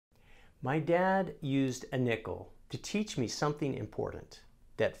My dad used a nickel to teach me something important,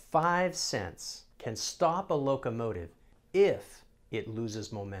 that 5 cents can stop a locomotive if it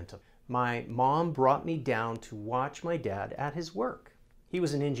loses momentum. My mom brought me down to watch my dad at his work. He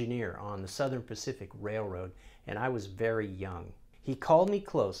was an engineer on the Southern Pacific Railroad, and I was very young. He called me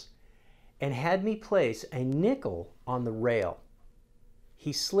close and had me place a nickel on the rail.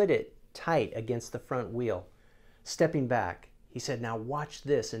 He slid it tight against the front wheel. Stepping back, he said, "Now watch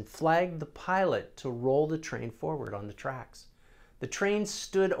this," and flagged the pilot to roll the train forward on the tracks. The train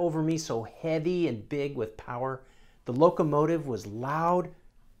stood over me so heavy and big with power. The locomotive was loud,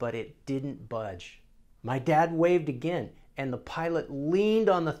 but it didn't budge. My dad waved again, and the pilot leaned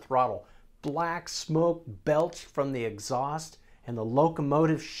on the throttle. Black smoke belched from the exhaust, and the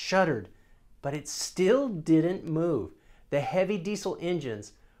locomotive shuddered, but it still didn't move. The heavy diesel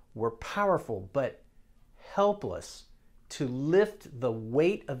engines were powerful, but helpless to lift the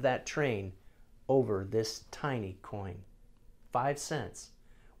weight of that train over this tiny coin. 5 cents,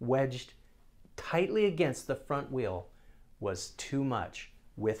 wedged tightly against the front wheel, was too much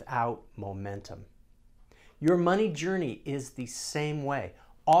without momentum. Your money journey is the same way.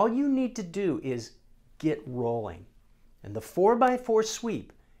 All you need to do is get rolling. And the 4x4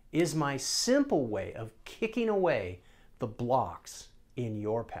 sweep is my simple way of kicking away the blocks in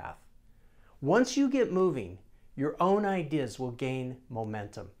your path. Once you get moving, your own ideas will gain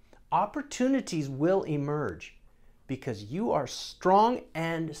momentum. Opportunities will emerge because you are strong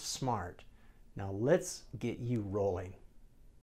and smart. Now let's get you rolling.